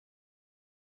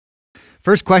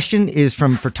First question is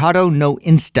from Furtado No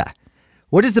Insta.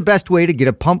 What is the best way to get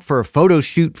a pump for a photo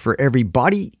shoot for every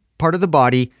body part of the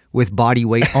body with body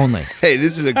weight only? Hey,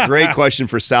 this is a great question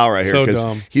for Sal right here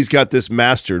because he's got this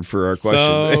mastered for our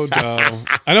questions. So dumb.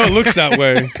 I know it looks that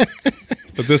way,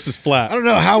 but this is flat. I don't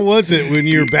know. How was it when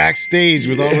you were backstage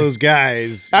with all those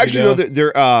guys? Actually, no,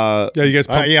 they're yeah, you guys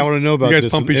pump, yeah, I want to know about you this.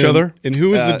 guys pump each other? And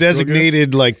who is the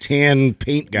designated like tan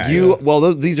paint guy?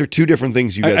 Well, these are two different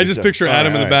things you guys I just picture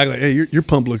Adam in the back like, hey, your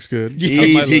pump looks good.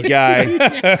 Easy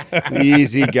guy.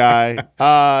 Easy guy.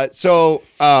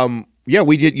 Yeah,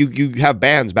 we did. You have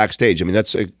bands backstage. I mean,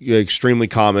 that's extremely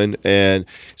common. And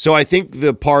so I think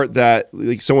the part that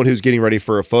like someone who's getting ready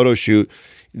for a photo shoot,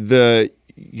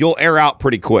 you'll air out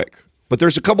pretty quick. But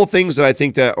there's a couple things that I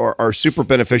think that are super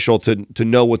beneficial to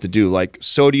know what to do, like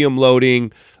sodium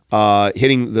loading,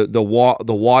 hitting the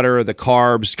water, the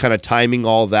carbs, kind of timing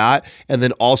all that, and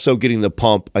then also getting the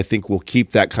pump. I think will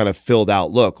keep that kind of filled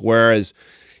out look. Whereas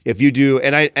if you do,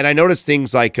 and I noticed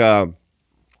things like.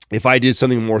 If I did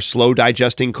something more slow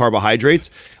digesting carbohydrates,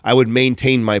 I would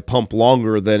maintain my pump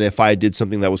longer than if I did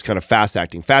something that was kind of fast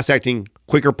acting. Fast acting,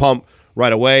 quicker pump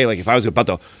right away. Like if I was about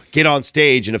to get on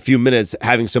stage in a few minutes,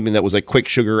 having something that was like quick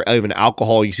sugar, even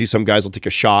alcohol, you see some guys will take a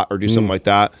shot or do something like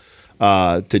that.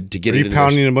 To get it. Are you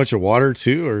pounding a bunch of water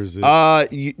too, or is it?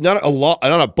 Not a lot,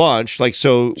 not a bunch. Like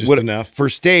so, just enough for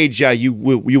stage. Yeah, you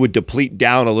would deplete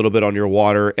down a little bit on your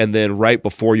water, and then right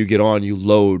before you get on, you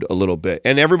load a little bit.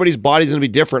 And everybody's body's gonna be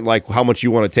different, like how much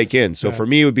you want to take in. So for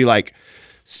me, it would be like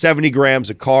 70 grams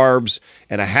of carbs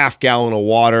and a half gallon of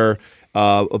water.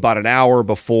 About an hour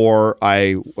before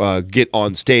I get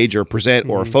on stage or present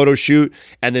or a photo shoot,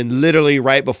 and then literally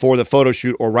right before the photo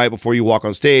shoot or right before you walk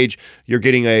on stage, you're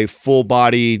getting a full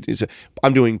body.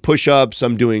 I'm doing push-ups,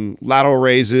 I'm doing lateral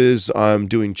raises, I'm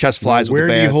doing chest flies. Where with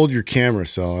the do band. you hold your camera,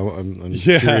 Sal? I'm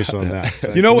curious on that.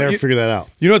 So you know what? Never figure that out.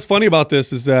 You know what's funny about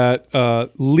this is that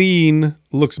lean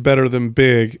looks better than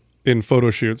big in photo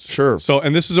shoots. Sure. So,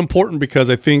 and this is important because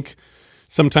I think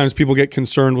sometimes people get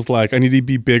concerned with like, I need to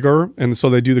be bigger. And so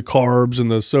they do the carbs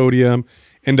and the sodium,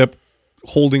 end up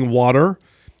holding water.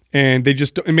 And they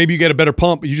just, and maybe you get a better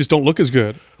pump, but you just don't look as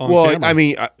good on camera. I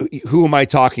mean, who am I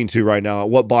talking to right now?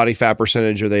 What body fat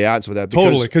percentage are they at with that?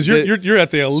 Totally, because you're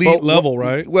at the elite level,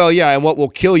 right? Well, yeah, and what will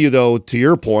kill you, though, to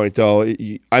your point, though,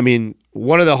 I mean,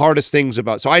 one of the hardest things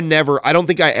about, so I don't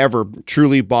think I ever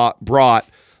truly brought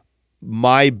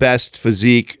my best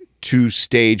physique to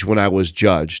stage when I was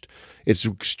judged. It's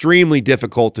extremely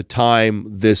difficult to time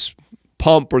this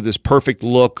pump or this perfect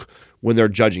look when they're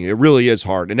judging it. It really is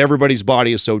hard. And everybody's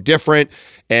body is so different.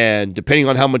 And depending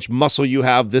on how much muscle you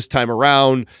have this time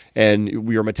around and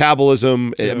your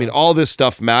metabolism, I mean, all this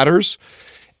stuff matters.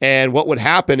 And what would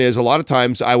happen is a lot of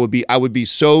times I would be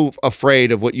so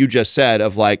afraid of what you just said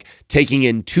of like taking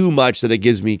in too much that it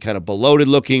gives me kind of bloated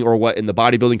looking, or what in the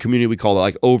bodybuilding community we call it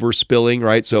like overspilling,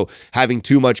 right? So having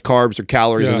too much carbs or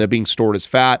calories and they're being stored as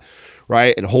fat,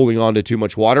 right? And holding on to too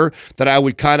much water, that I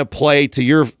would kind of play to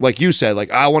your, like you said,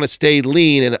 like I want to stay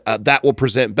lean and that will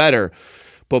present better.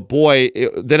 But boy,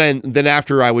 then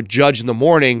after I would judge in the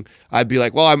morning, I'd be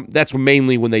like, well, that's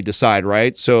mainly when they decide,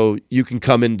 right? So you can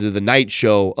come into the night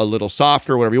show a little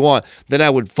softer, whatever you want. Then I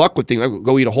would fuck with things. I would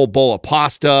go eat a whole bowl of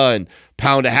pasta and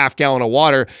pound a half gallon of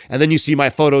water. And then you see my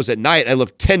photos at night. I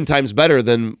look 10 times better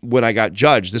than when I got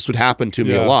judged. This would happen to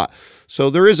me a lot. So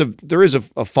there is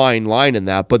a fine line in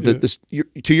that. But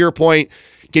to your point,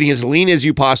 getting as lean as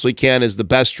you possibly can is the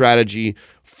best strategy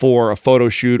for a photo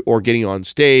shoot or getting on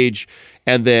stage.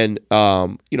 And then,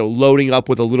 loading up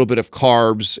with a little bit of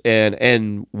carbs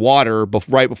and water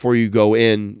right before you go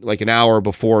in, like an hour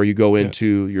before you go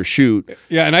into your shoot.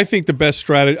 Yeah, and I think the best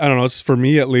strategy, I don't know, it's for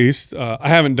me at least.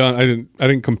 I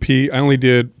didn't compete. I only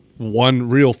did one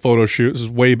real photo shoot. This is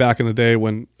way back in the day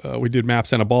when we did MAPS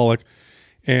Anabolic.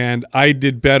 And I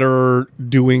did better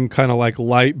doing kind of like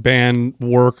light band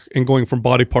work and going from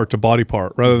body part to body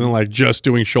part rather than like just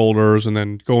doing shoulders and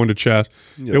then going to chest.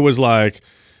 It was like,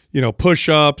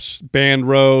 push-ups, band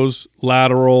rows,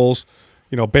 laterals,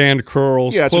 band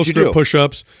curls, close grip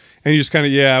push-ups. And you just kind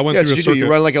of, I went through a circuit. You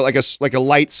run like a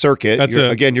light circuit. That's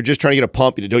it. Again, you're just trying to get a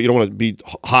pump. You don't want to be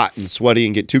hot and sweaty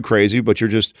and get too crazy, but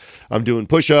I'm doing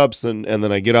push-ups and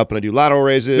then I get up and I do lateral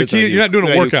raises. The key, you're not doing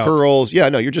a workout. Curls. Yeah,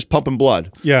 no, you're just pumping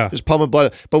blood. Yeah. Just pumping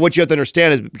blood. But what you have to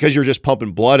understand is because you're just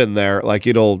pumping blood in there, like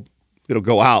it'll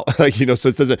go out, so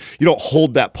it doesn't, you don't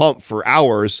hold that pump for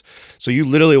hours. So you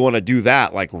literally want to do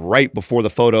that like right before the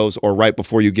photos or right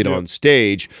before you get on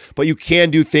stage. But you can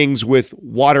do things with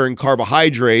water and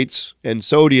carbohydrates and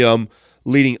sodium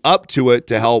leading up to it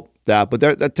to help that, but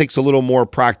that takes a little more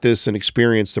practice and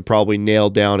experience to probably nail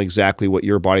down exactly what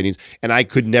your body needs. And I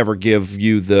could never give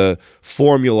you the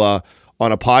formula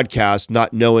on a podcast,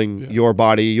 not knowing your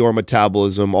body, your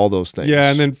metabolism, all those things. Yeah,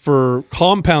 and then for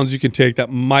compounds you can take that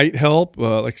might help,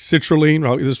 like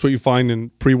citrulline. This is what you find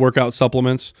in pre-workout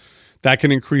supplements. That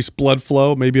can increase blood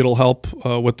flow. Maybe it'll help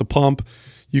with the pump.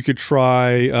 You could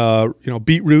try,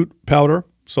 beetroot powder.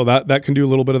 So that can do a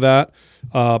little bit of that.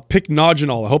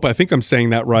 Pycnogenol, I think I'm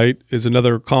saying that right, is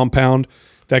another compound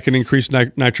that can increase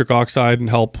nitric oxide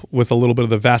and help with a little bit of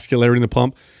the vascularity in the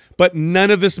pump. But none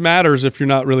of this matters if you're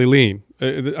not really lean.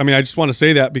 I mean, I just want to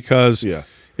say that because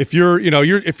if you're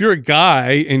a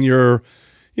guy and you're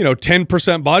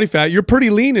 10% body fat, you're pretty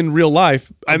lean in real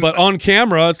life. But on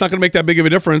camera, it's not going to make that big of a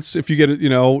difference if you get it.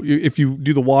 If you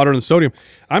do the water and the sodium.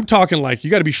 I'm talking like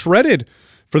you got to be shredded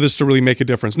for this to really make a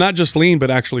difference. Not just lean, but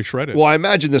actually shredded. Well, I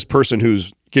imagine this person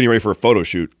who's getting ready for a photo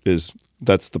shoot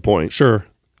that's the point. Sure.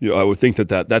 I would think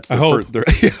that's the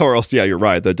first, or else, you're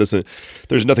right.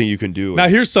 There's nothing you can do. Now,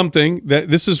 here's something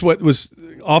this is what was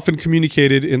often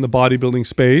communicated in the bodybuilding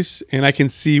space, and I can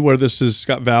see where this has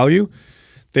got value.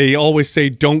 They always say,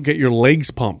 don't get your legs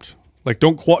pumped. Like,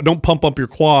 don't pump up your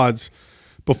quads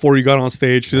before you got on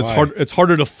stage because it's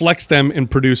harder to flex them and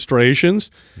produce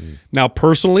striations. Now,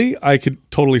 personally, I could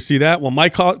totally see that. When my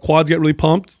quads get really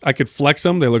pumped, I could flex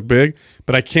them. They look big,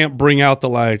 but I can't bring out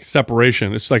the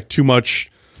separation. It's like too much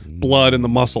blood in the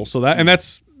muscle. So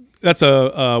that's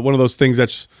one of those things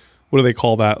that's, what do they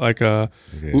call that? Like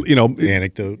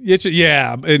anecdote.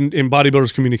 Yeah, and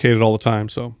bodybuilders communicate it all the time.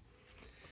 So